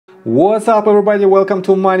What's up everybody, welcome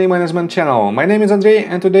to Money Management channel. My name is Andrei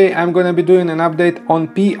and today I'm gonna be doing an update on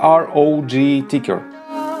PROG ticker.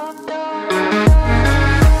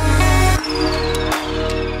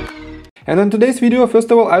 And in today's video,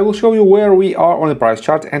 first of all, I will show you where we are on the price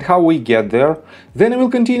chart and how we get there. Then I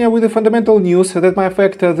will continue with the fundamental news that might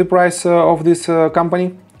affect the price of this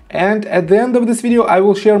company. And at the end of this video, I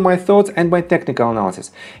will share my thoughts and my technical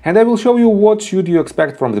analysis. And I will show you what should you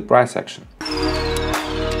expect from the price action.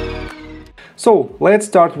 So let's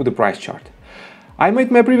start with the price chart. I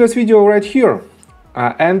made my previous video right here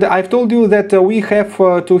and I've told you that we have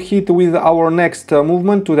to hit with our next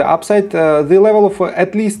movement to the upside the level of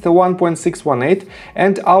at least 1.618,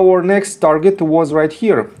 and our next target was right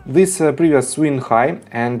here, this previous swing high,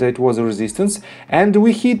 and it was a resistance, and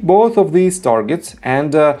we hit both of these targets.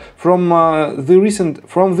 And from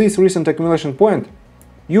this recent accumulation point,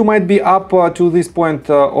 you might be up to this point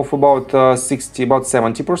of about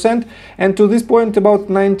 70%, and to this point about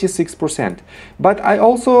 96%. But I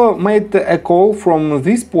also made a call from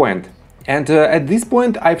this point, and at this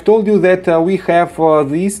point I've told you that we have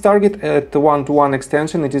this target at one-to-one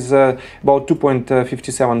extension. It is about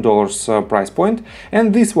 $2.57 price point,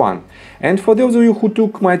 and this one. And for those of you who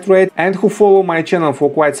took my trade and who follow my channel for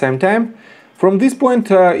quite some time, from this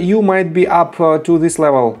point you might be up to this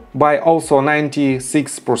level by also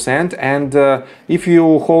 96%, and if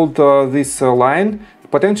you hold this line,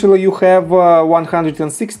 potentially you have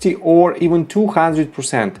 160 or even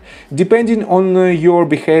 200%, depending on your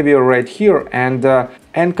behavior right here. And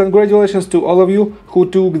congratulations to all of you who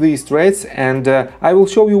took these trades, and I will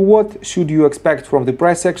show you what should you expect from the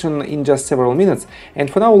price action in just several minutes.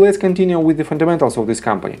 And for now, let's continue with the fundamentals of this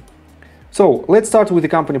company. So let's start with the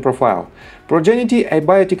company profile. Progenity, a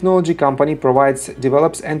biotechnology company,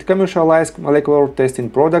 develops and commercializes molecular testing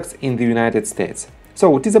products in the United States.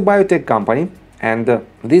 So it is a biotech company, and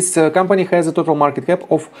this company has a total market cap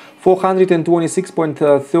of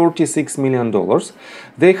 $426.36 million.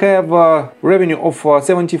 They have revenue of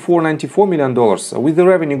 $74.94 million with the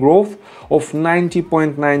revenue growth of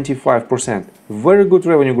 90.95%. Very good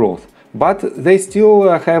revenue growth. But they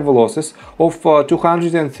still have losses of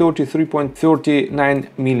 $233.39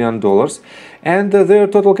 million, and their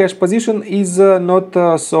total cash position is not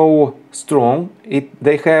so strong.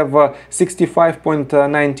 They have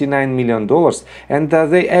 $65.99 million, and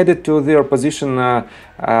they added to their position,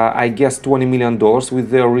 I guess, $20 million with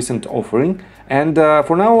their recent offering, and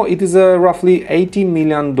for now it is roughly $80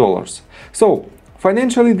 million. So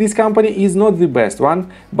financially, this company is not the best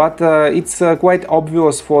one, but it's quite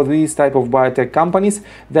obvious for these type of biotech companies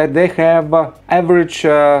that they have average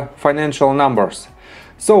financial numbers.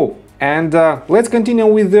 So, and let's continue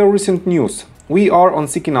with the recent news. We are on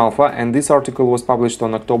Seeking Alpha, and this article was published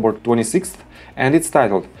on October 26th, and it's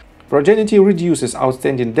titled "Progenity reduces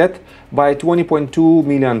outstanding debt by $20.2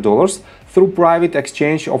 million through private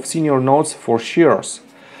exchange of senior notes for shares."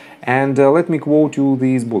 And let me quote you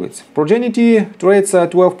these bullets. Progenity trades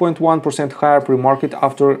 12.1% higher pre-market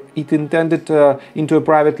after it entered into a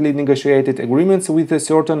privately negotiated agreements with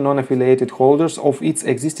certain non-affiliated holders of its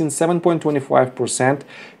existing 7.25%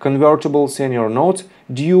 convertible senior notes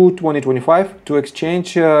due 2025 to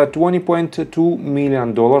exchange $20.2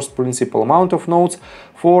 million principal amount of notes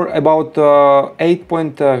for about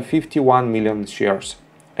 8.51 million shares.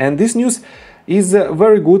 And this news is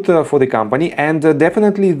very good for the company, and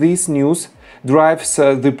definitely this news drives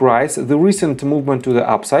the price. The recent movement to the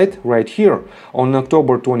upside right here on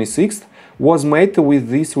October 26th was made with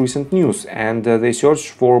this recent news, and they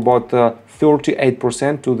surged for about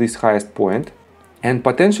 38% to this highest point. And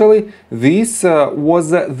potentially this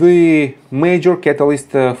was the major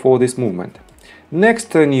catalyst for this movement.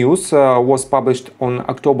 Next news was published on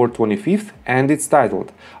October 25th, and it's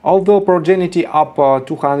titled, "Although Progenity up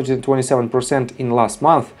 227% in last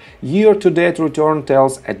month, year-to-date return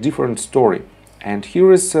tells a different story." And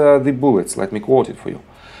here is the bullets, let me quote it for you.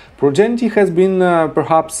 Progenity has been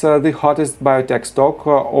perhaps the hottest biotech stock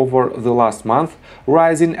over the last month,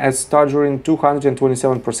 rising a staggering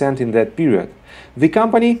 227% in that period. The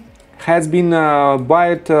company has been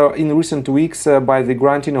buoyed in recent weeks by the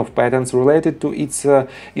granting of patents related to its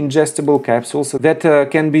ingestible capsules that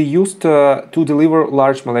can be used to deliver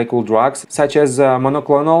large molecule drugs such as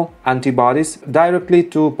monoclonal antibodies directly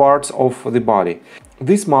to parts of the body.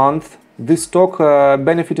 This month, the stock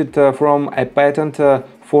benefited from a patent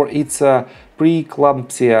for its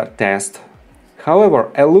preeclampsia test. However,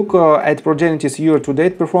 a look at Progenity's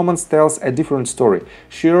year-to-date performance tells a different story.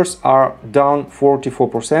 Shares are down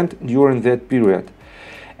 44% during that period.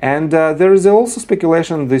 And there is also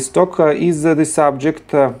speculation the stock is the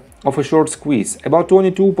subject of a short squeeze. About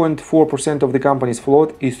 22.4% of the company's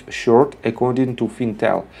float is short according to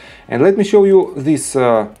Fintel. And let me show you this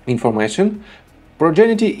information.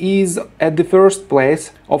 Progenity is at the first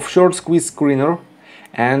place of short squeeze screener,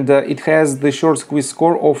 and it has the short squeeze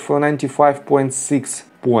score of 95.6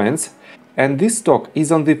 points. And this stock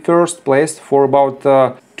is on the first place for about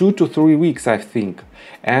 2 to 3 weeks, I think.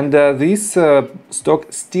 And this stock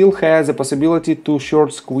still has a possibility to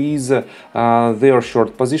short squeeze their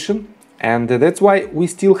short position, and that's why we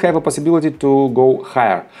still have a possibility to go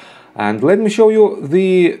higher. And let me show you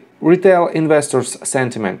the retail investors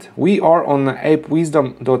sentiment. We are on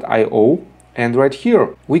apewisdom.io, and right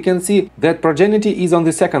here we can see that Progenity is on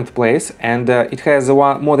the second place, and it has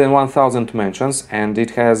more than 1000 mentions, and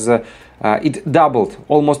it has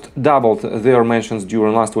almost doubled their mentions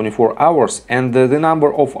during last 24 hours, and the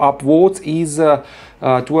number of upvotes is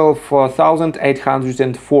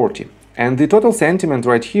 12,840. And the total sentiment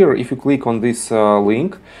right here, if you click on this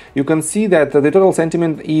link, you can see that the total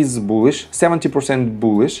sentiment is bullish, 70%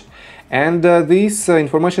 bullish, and this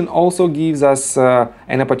information also gives us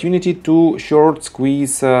an opportunity to short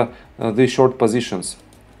squeeze the short positions.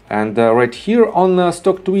 And right here on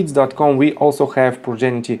stocktweets.com we also have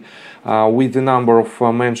Progenity with the number of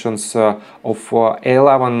mentions of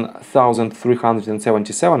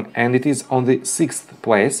 11,377, and it is on the 6th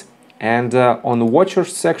place. And on the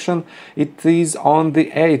watchers section it is on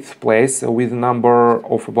the 8th place with a number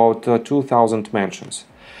of about 2,000 mentions.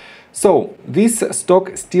 So this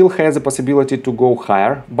stock still has a possibility to go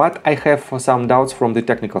higher, but I have some doubts from the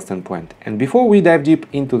technical standpoint. And before we dive deep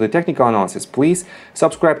into the technical analysis, please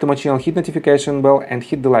subscribe to my channel, hit notification bell and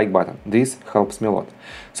hit the like button. This helps me a lot.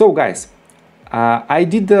 So guys, I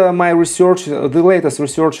did my research, the latest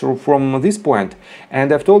research from this point,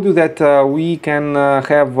 and I've told you that we can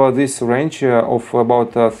have this range of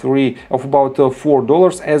about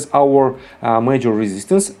 $4 as our major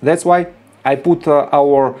resistance. That's why I put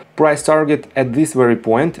our price target at this very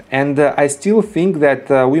point, and I still think that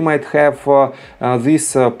we might have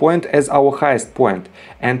this point as our highest point.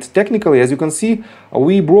 And technically, as you can see,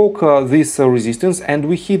 we broke this resistance and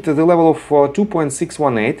we hit the level of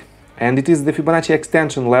 2.618, and it is the Fibonacci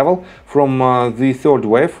extension level from the third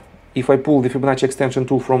wave. If I pull the Fibonacci extension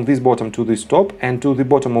tool from this bottom to this top and to the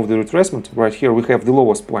bottom of the retracement, right here we have the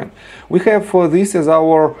lowest point. We have this as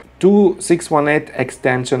our 2618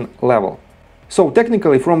 extension level. So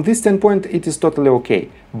technically from this standpoint it is totally okay,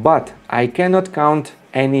 but I cannot count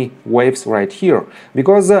any waves right here,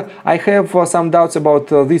 because I have some doubts about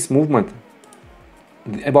this movement,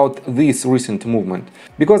 about this recent movement,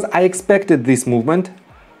 because I expected this movement,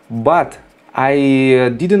 but I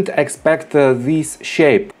didn't expect this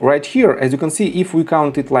shape. Right here, as you can see, if we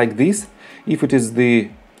count it like this, if it is the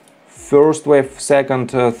first wave,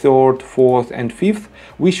 second, third, fourth and fifth,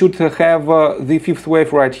 we should have the fifth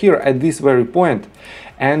wave right here at this very point.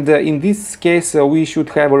 And in this case we should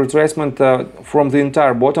have a retracement from the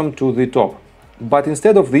entire bottom to the top. But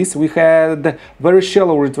instead of this we had very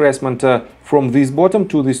shallow retracement from this bottom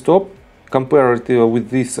to this top, compared with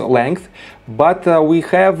this length, but we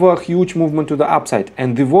have a huge movement to the upside,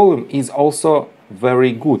 and the volume is also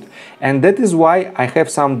very good, and that is why I have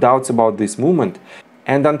some doubts about this movement.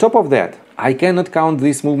 And on top of that, I cannot count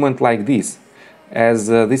this movement like this, as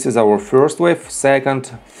this is our first wave, second,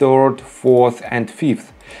 third, fourth and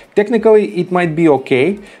fifth. Technically it might be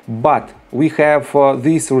okay, but we have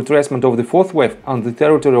this retracement of the fourth wave on the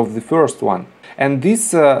territory of the first one, and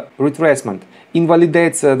this retracement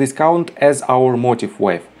invalidates this count as our motive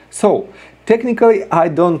wave. So technically I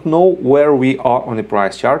don't know where we are on the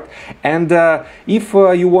price chart, and if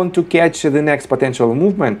you want to catch the next potential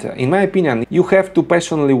movement, in my opinion, you have to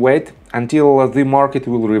patiently wait until the market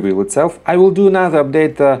will reveal itself. I will do another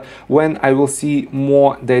update when I will see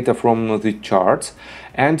more data from the charts,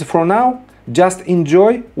 and for now just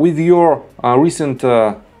enjoy with your recent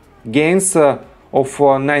gains of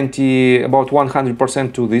about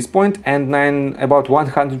 100% to this point and about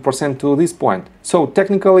 100% to this point. So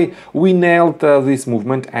technically we nailed this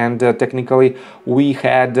movement, and technically we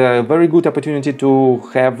had a very good opportunity to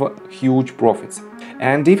have huge profits.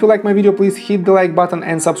 And if you like my video, please hit the like button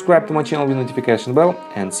and subscribe to my channel with notification bell,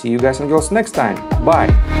 and see you guys and girls next time. Bye!